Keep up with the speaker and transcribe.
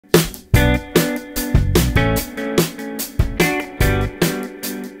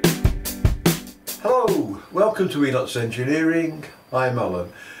Welcome to Enots Engineering. I'm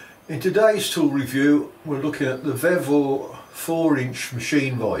Alan. In today's tool review we're looking at the Vevor 4-inch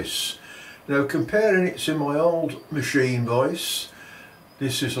machine vise. Now comparing it to my old machine vise,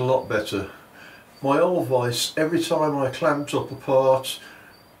 this is a lot better. My old vise, every time I clamped up a part,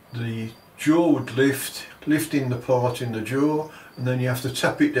 the jaw would lift, lifting the part in the jaw, and then you have to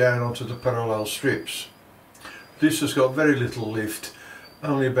tap it down onto the parallel strips. This has got very little lift,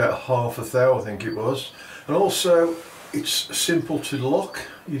 only about half a thou I think it was. And also it's simple to lock,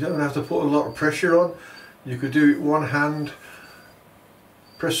 you don't have to put a lot of pressure on. You could do it one hand,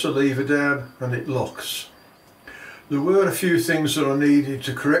 press the lever down and it locks. There were a few things that I needed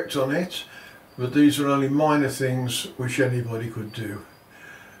to correct on it, but these are only minor things which anybody could do.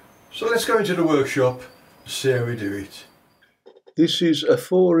 So let's go into the workshop and see how we do it. This is a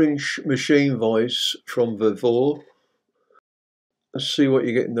 4-inch machine vise from Vevor. Let's see what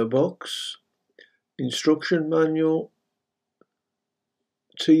you get in the box. Instruction manual,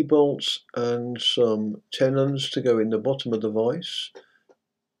 T-bolts and some tenons to go in the bottom of the vise.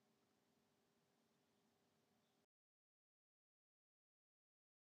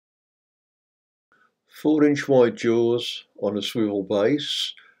 Four-inch wide jaws on a swivel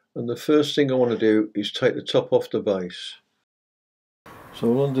base, and the first thing I want to do is take the top off the base.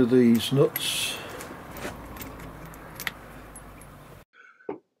 So I'll undo these nuts,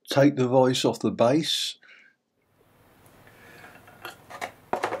 take the vise off the base.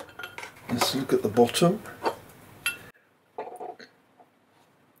 Let's look at the bottom.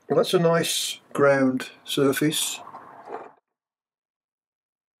 Well, that's a nice ground surface.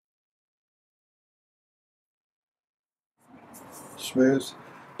 Smooth.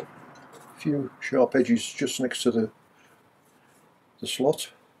 A few sharp edges just next to the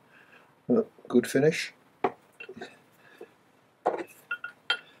slot. Good finish.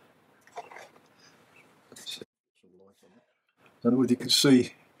 And what you can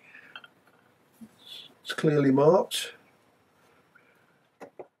see, it's clearly marked.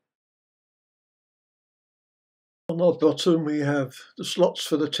 On the bottom we have the slots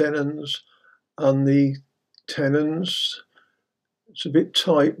for the tenons and the tenons. It's a bit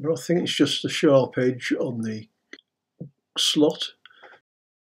tight, but I think it's just the sharp edge on the slot.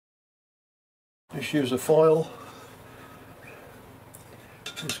 Just use a file.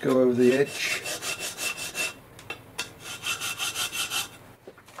 Just go over the edge.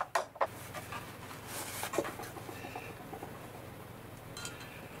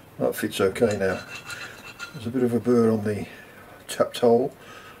 That fits okay now. There's a bit of a burr on the tapped hole,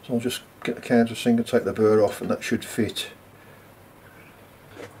 so I'll just get the countersink and take the burr off, and that should fit.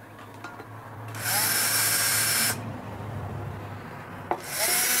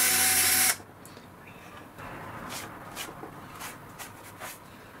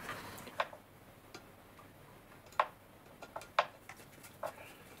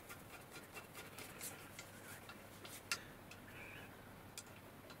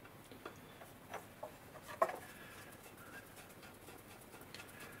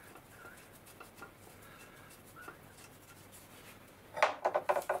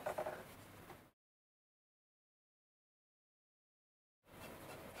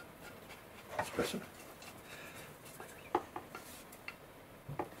 Better.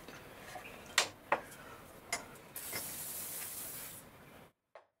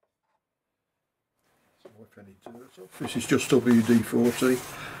 Wipe any dirt off. This is just WD-40.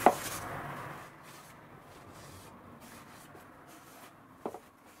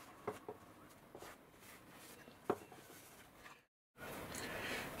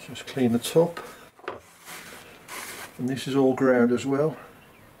 Just clean the top, and this is all ground as well.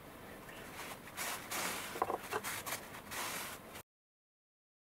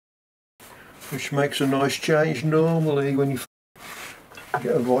 Which makes a nice change. Normally when you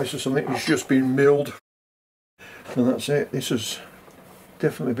get a vise or something it's just been milled, and that's it. This has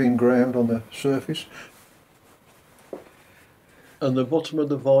definitely been ground on the surface. And the bottom of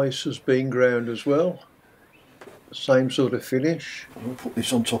the vise has been ground as well. Same sort of finish. I'll put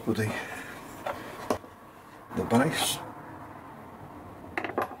this on top of the base.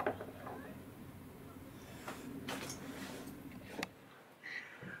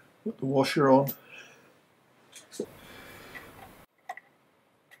 Put the washer on.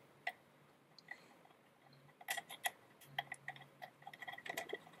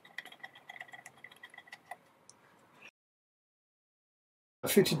 I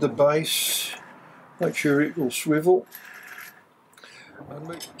fitted the base, make sure it will swivel,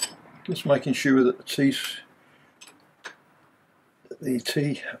 and just making sure that the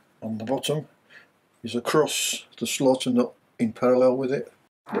T on the bottom is across the slot and not in parallel with it.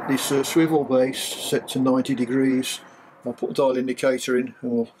 Get this swivel base set to 90 degrees. I'll put the dial indicator in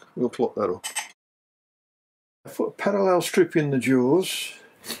and we'll clock that up. I've put a parallel strip in the jaws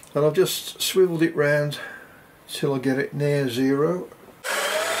and I've just swiveled it round till I get it near zero.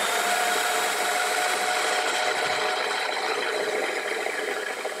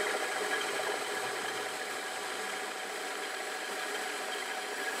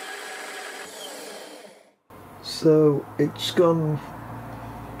 So it's gone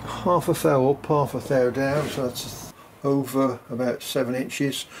half a thou up, half a thou down, so that's over about 7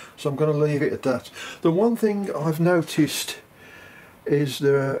 inches, so I'm going to leave it at that. The one thing I've noticed is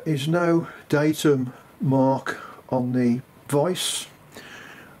there is no datum mark on the vice.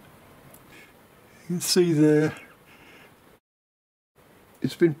 You can see there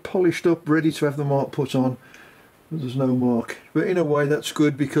it's been polished up, ready to have the mark put on. There's no mark, but in a way that's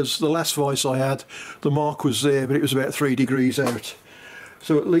good, because the last vice I had, the mark was there but it was about 3 degrees out.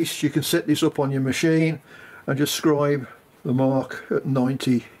 So at least you can set this up on your machine and just scribe the mark at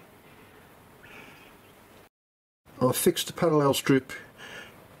 90. I've fixed the parallel strip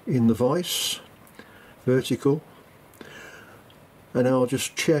in the vice, vertical, and I'll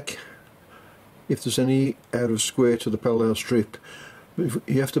just check if there's any out of square to the parallel strip.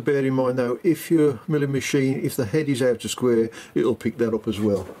 You have to bear in mind though, if your milling machine, if the head is out of square, it'll pick that up as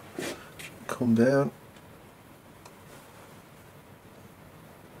well. Come down.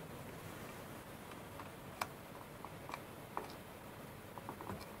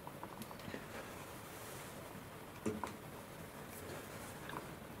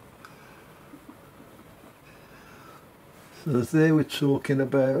 So there we're talking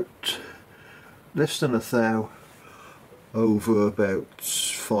about less than a thou over about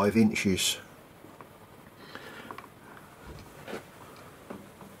 5 inches.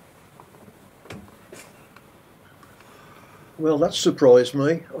 Well, that surprised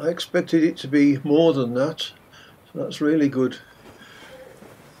me. I expected it to be more than that, so that's really good.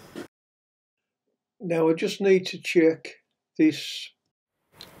 Now I just need to check this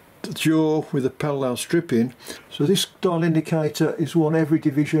jaw with a parallel strip in. So this dial indicator is one, every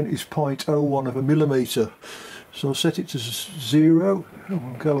division is 0.01 of a millimetre. So I'll set it to 0 and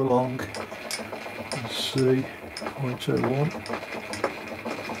we'll go along and see 0.01,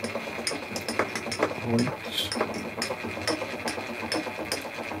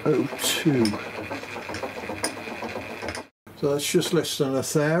 0.02. So that's just less than a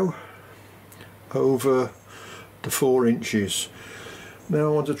thou over the 4 inches. Now I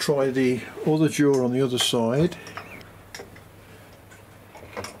want to try the other jaw on the other side.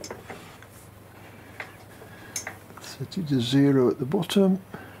 Set it to 0 at the bottom,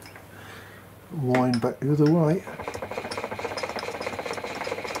 wind back the other way.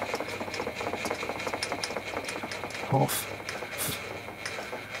 Half,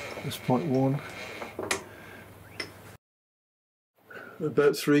 that's 0.1.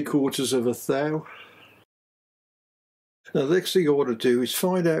 About 3/4 of a thou. Now the next thing I want to do is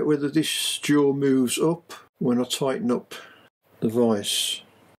find out whether this jaw moves up when I tighten up the vice.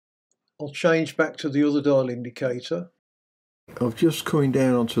 I'll change back to the other dial indicator. I've just coming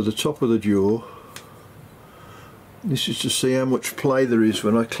down onto the top of the jaw. This is to see how much play there is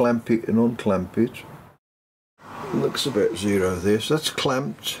when I clamp it and unclamp it. It looks about 0 there, so that's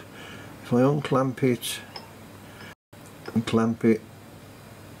clamped. If I unclamp it and clamp it,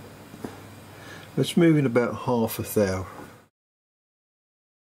 it's moving about half a thou.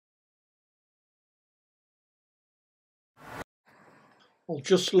 I'll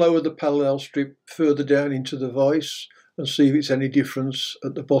just lower the parallel strip further down into the vice and see if it's any difference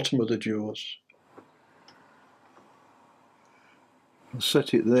at the bottom of the jaws. I'll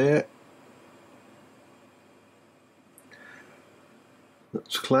set it there.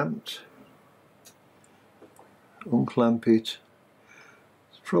 That's clamped. Unclamp it.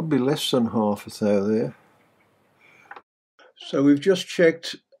 It's probably less than half a thou there. So we've just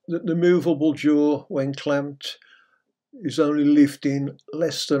checked that the movable jaw, when clamped, is only lifting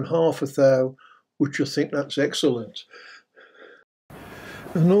less than half a thou, which I think that's excellent.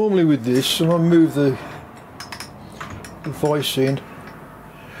 And normally with this, when I move the vice in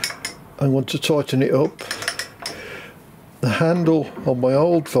and want to tighten it up, the handle on my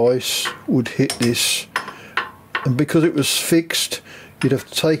old vice would hit this, and because it was fixed, you'd have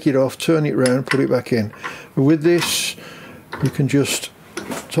to take it off, turn it round, put it back in. But with this, you can just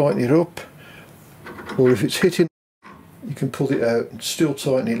tighten it up, or if it's hitting, you can pull it out and still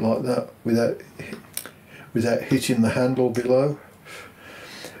tighten it like that without hitting the handle below.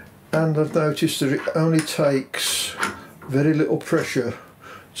 And I've noticed that it only takes very little pressure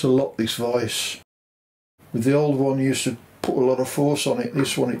to lock this vice. With the old one, you used to put a lot of force on it.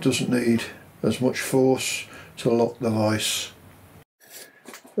 This one, it doesn't need as much force to lock the vice.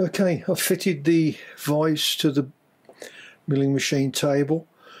 Okay, I've fitted the vice to the milling machine table.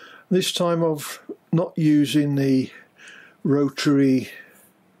 This time I've not using the rotary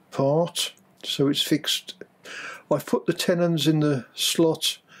part, so it's fixed. I've put the tenons in the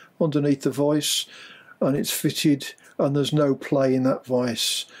slot underneath the vice and it's fitted, and there's no play in that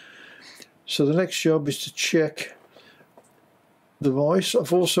vice. So the next job is to check the vice.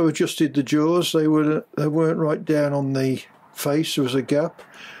 I've also adjusted the jaws. They weren't right down on the face, there was a gap,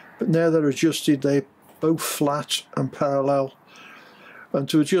 but now they're adjusted, they're both flat and parallel. And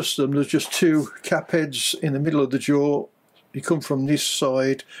to adjust them, there's just two cap heads in the middle of the jaw. You come from this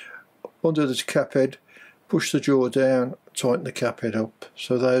side under the cap head, push the jaw down, tighten the cap head up.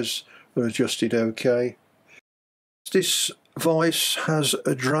 So those are adjusted okay. This vice has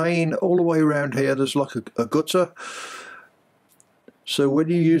a drain all the way around here. There's like a gutter. So when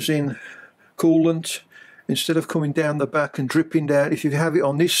you're using coolant, instead of coming down the back and dripping down, if you have it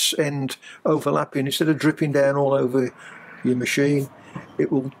on this end overlapping, instead of dripping down all over your machine,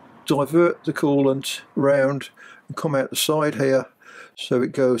 it will divert the coolant round and come out the side here, so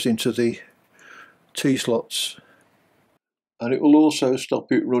it goes into the T-slots. And it will also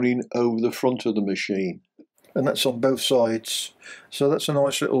stop it running over the front of the machine. And that's on both sides. So that's a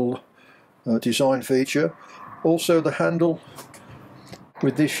nice little design feature. Also the handle,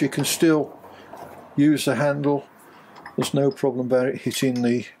 with this you can still use the handle. There's no problem about it hitting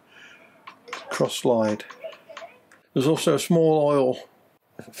the cross slide. There's also a small oil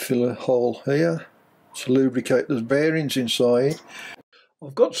filler hole here to lubricate the bearings inside.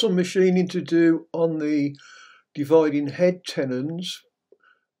 I've got some machining to do on the dividing head tenons.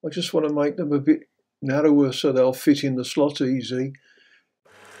 I just want to make them a bit narrower so they'll fit in the slot easy.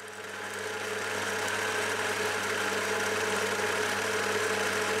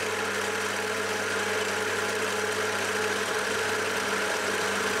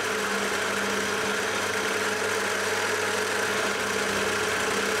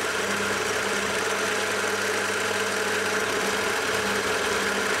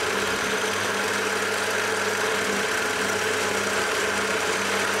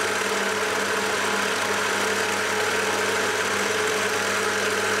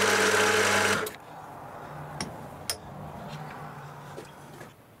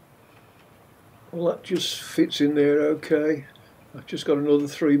 Well, that just fits in there okay. I've just got another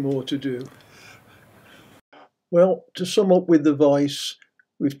 3 more to do. Well, to sum up with the vice,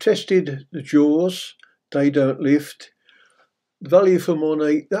 we've tested the jaws, they don't lift. Value for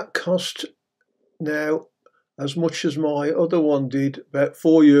money, that cost now as much as my other one did about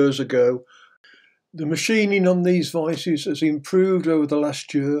 4 years ago. The machining on these vices has improved over the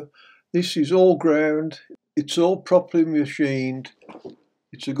last year. This is all ground, it's all properly machined,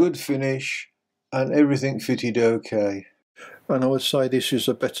 it's a good finish, and everything fitted okay. And I would say this is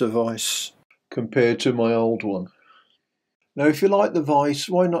a better vice compared to my old one. Now if you like the vice,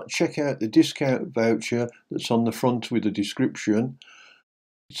 why not check out the discount voucher that's on the front with the description.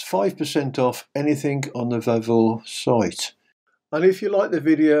 It's 5% off anything on the Vevor site. And if you like the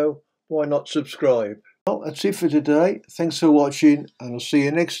video, why not subscribe? Well, that's it for today. Thanks for watching, and I'll see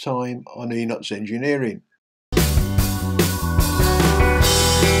you next time on Enots Engineering.